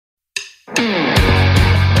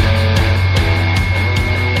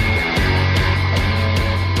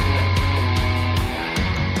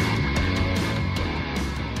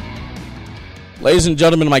Ladies and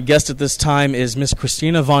gentlemen, my guest at this time is Miss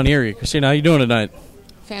Christina von Eerie. Christina, how you doing tonight?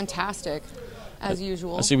 Fantastic, as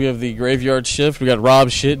usual. I see we have the graveyard shift. We got Rob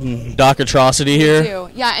Shit and Doc Atrocity here. We do.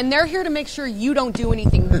 Yeah, and they're here to make sure you don't do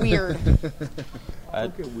anything weird.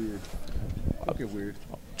 Don't get weird. Don't get weird.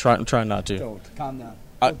 Try not to. Don't. Calm down.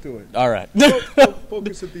 Don't do it. All right.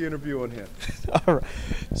 Focus at the interview on him. All right.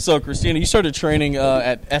 So, Christina, you started training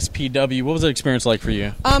at SPW. What was that experience like for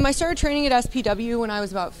you? I started training at SPW when I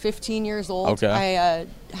was about 15 years old. Okay. I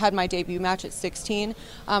had my debut match at 16.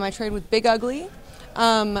 I trained with Big Ugly.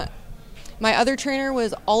 My other trainer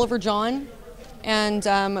was Oliver John,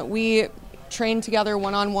 and we trained together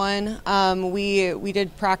one-on-one. We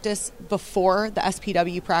did practice before the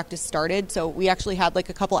SPW practice started, so we actually had like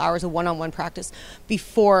a couple hours of one-on-one practice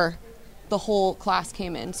before the whole class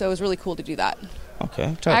came in, so it was really cool to do that.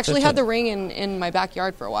 Okay. I actually had the ring in my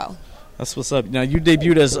backyard for a while. That's what's up. Now, you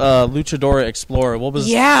debuted as Luchadora Explorer. What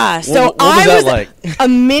was what was that like? A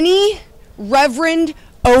mini Reverend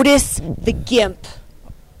Otis the Gimp.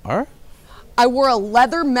 All right. I wore a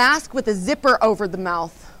leather mask with a zipper over the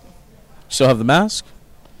mouth. Still have the mask?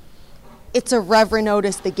 It's a Reverend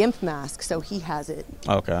Otis the Gimp mask, so he has it.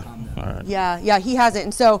 Okay. All right. Yeah, he has it.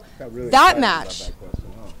 And so that match,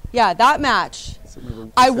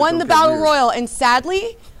 I won the Battle Royal, and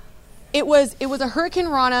sadly, it was a Hurricane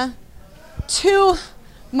Rana to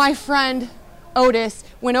my friend Otis,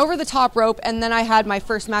 went over the top rope, and then I had my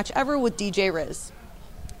first match ever with DJ Riz.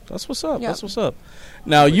 That's what's up. Yep. That's what's up.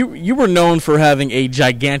 Now, you were known for having a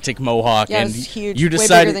gigantic mohawk. Yeah, and it was huge. You way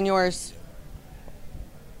decided, bigger than yours.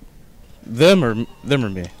 Them or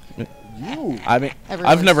me? You. I mean,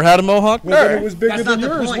 Everyone's. I've never had a mohawk. Well, then it was bigger than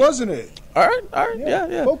yours, wasn't it? All right,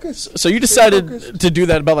 yeah. Focus. So you decided to do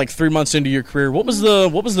that about like 3 months into your career. What was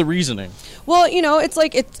the reasoning? Well, it's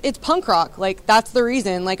like it's punk rock. Like that's the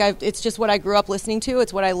reason. Like it's just what I grew up listening to.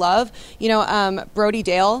 It's what I love. Brody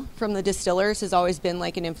Dale from the Distillers has always been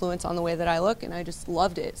like an influence on the way that I look, and I just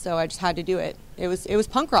loved it. So I just had to do it. It was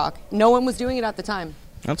punk rock. No one was doing it at the time.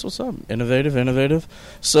 That's what's up. Innovative.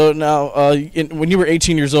 So now, when you were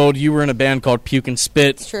 18 years old, you were in a band called Puke and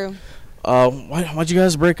Spit. It's true. Why'd you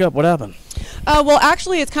guys break up? What happened? Well,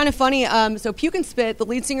 actually, it's kind of funny. So Puke and Spit, the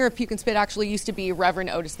lead singer of Puke and Spit actually used to be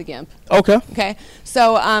Reverend Otis the Gimp. Okay.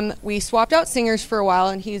 So we swapped out singers for a while,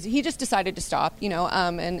 and he just decided to stop, and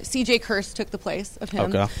CJ Curse took the place of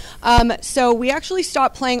him. Okay. So we actually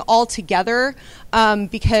stopped playing all together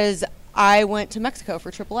because I went to Mexico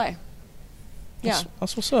for AAA. Yeah.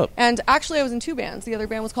 That's what's up. And actually, I was in two bands. The other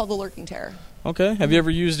band was called The Lurking Terror. Okay. Have you ever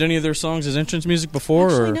used any of their songs as entrance music before?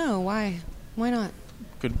 Actually, no. Why? Why not?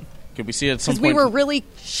 Could we see it at some point? Because we were really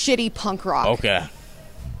shitty punk rock. Okay.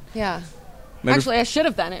 Yeah. Maybe actually, I should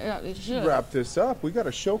have done it. Wrap this up. We got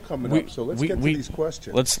a show coming up, so let's get to these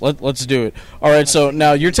questions. Let's do it. All right. So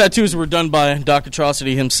now your tattoos were done by Doc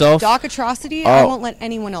Atrocity himself. Doc Atrocity. I won't let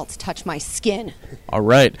anyone else touch my skin. All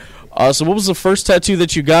right. So what was the first tattoo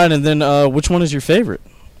that you got, and then which one is your favorite?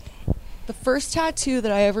 The first tattoo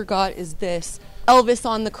that I ever got is this: Elvis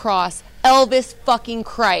on the cross, Elvis fucking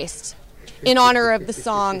Christ, in honor of the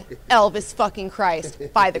song Elvis fucking Christ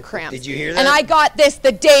by The Cramps. Did you hear that? And I got this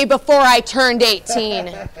the day before I turned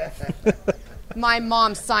 18. My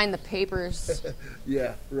mom signed the papers.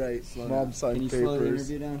 Yeah, right. Mom signed papers. Can you slow the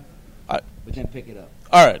interview down? But then pick it up.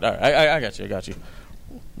 All right. I got you.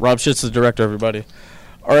 Rob Shit's the director, everybody.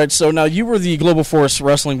 All right, so now you were the Global Force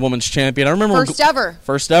Wrestling Women's Champion. I remember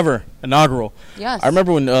first ever, inaugural. Yes. I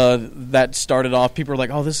remember when that started off. People were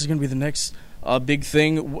like, "Oh, this is going to be the next big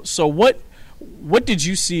thing." So what did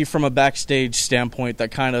you see from a backstage standpoint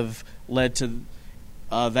that kind of led to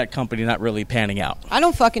that company not really panning out? I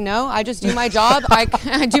don't fucking know. I just do my job.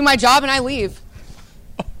 I do my job and I leave.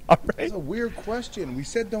 All right. That's a weird question. We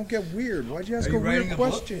said don't get weird. Why'd you ask a weird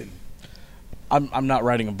question? I'm not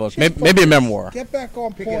writing a book. Maybe a memoir. Get back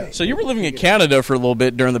on point. So you were living in Canada for a little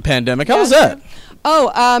bit during the pandemic. How was that?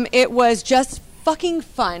 It was just fucking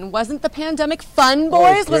fun. Wasn't the pandemic fun,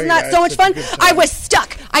 boys? Wasn't that so much fun? I was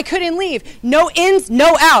stuck. I couldn't leave. No ins,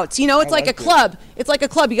 no outs. It's like a club. It's like a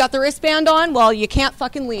club. You got the wristband on? Well, you can't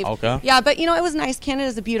fucking leave. Okay. Yeah, but, it was nice.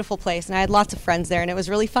 Canada's a beautiful place, and I had lots of friends there, and it was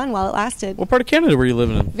really fun while it lasted. What part of Canada were you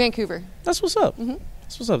living in? Vancouver. That's what's up. Mm-hmm.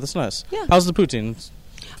 That's what's up. That's nice. Yeah. How's the poutine?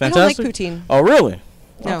 Fantastic? I don't like poutine. Oh, really?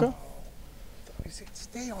 No. Okay.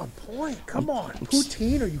 Stay on point. Come on.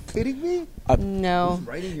 Poutine? Are you kidding me? No.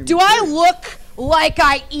 Do I look like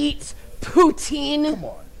I eat poutine? Come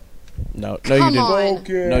on. No, you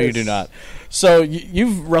do. No, you do not. So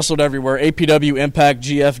you've wrestled everywhere: APW, Impact,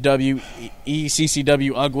 GFW,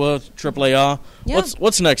 ECCW, UGWA, AAA. Yeah.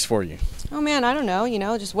 What's next for you? Oh, man, I don't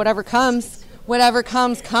know. Just whatever comes. Whatever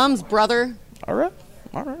comes, brother. All right.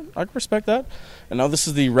 I can respect that. And now this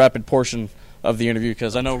is the rapid portion of the interview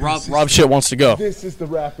because I know Rob shit wants to go. This is the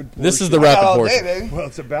rapid portion. This is the rapid portion. Well,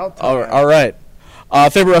 it's about time. All right.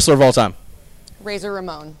 Favorite wrestler of all time? Razor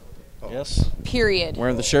Ramon. Yes. Period.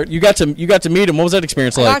 Wearing the shirt. You got to meet him. What was that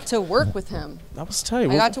experience I like? got to work with him. That was tight.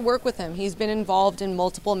 I got to work with him. He's been involved in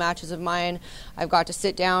multiple matches of mine. I've got to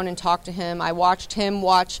sit down and talk to him. I watched him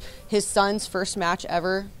watch his son's first match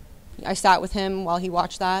ever. I sat with him while he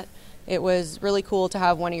watched that. It was really cool to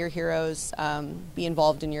have one of your heroes be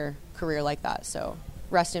involved in your career like that. So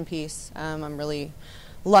rest in peace. I'm really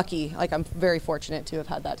lucky. I'm very fortunate to have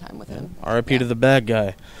had that time with him. R.I.P. to the bad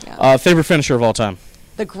guy. Yeah. Favorite finisher of all time?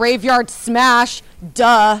 The Graveyard Smash.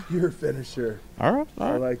 Duh. You're a finisher. All right.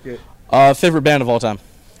 I like it. Favorite band of all time?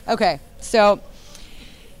 Okay, so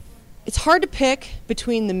it's hard to pick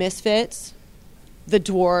between the Misfits, the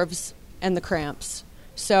Dwarves, and the Cramps.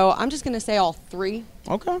 So I'm just going to say all three.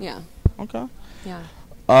 Okay. Yeah. Okay.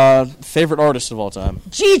 Yeah. Favorite artist of all time?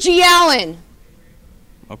 G.G. Allen.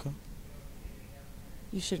 Okay.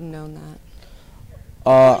 You should have known that.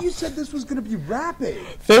 You said this was going to be rapid.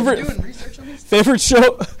 Favorite You doing research on this? favorite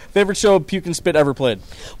show Puke and Spit ever played?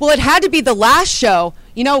 Well, it had to be the last show.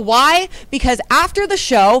 You know why? Because after the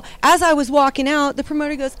show, as I was walking out, the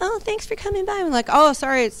promoter goes, "Oh, thanks for coming by." I'm like, "Oh,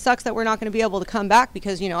 sorry, it sucks that we're not going to be able to come back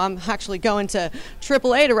because, I'm actually going to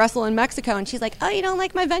AAA to wrestle in Mexico." And she's like, "Oh, you don't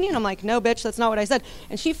like my venue?" And I'm like, "No, bitch, that's not what I said."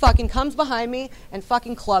 And she fucking comes behind me and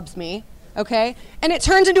fucking clubs me, okay? And it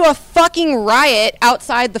turns into a fucking riot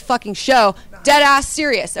outside the fucking show. Dead ass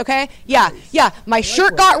serious, okay? Yeah. My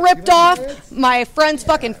shirt got ripped off. My friend's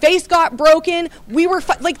fucking face got broken. We were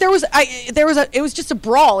it was just a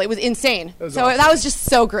brawl. It was insane. That was just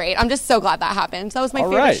so great. I'm just so glad that happened. That was my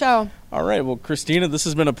favorite show. All right. Well, Christina, this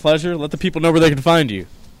has been a pleasure. Let the people know where they can find you.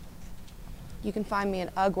 You can find me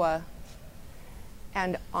at UGWA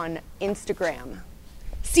and on Instagram.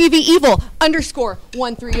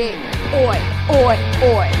 CV_Evil_138.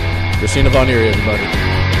 Oi. Christina Von Eerie, everybody.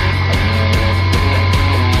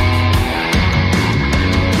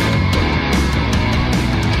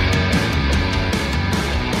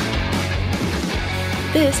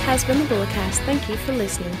 This has been the Bulletcast. Thank you for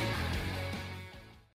listening.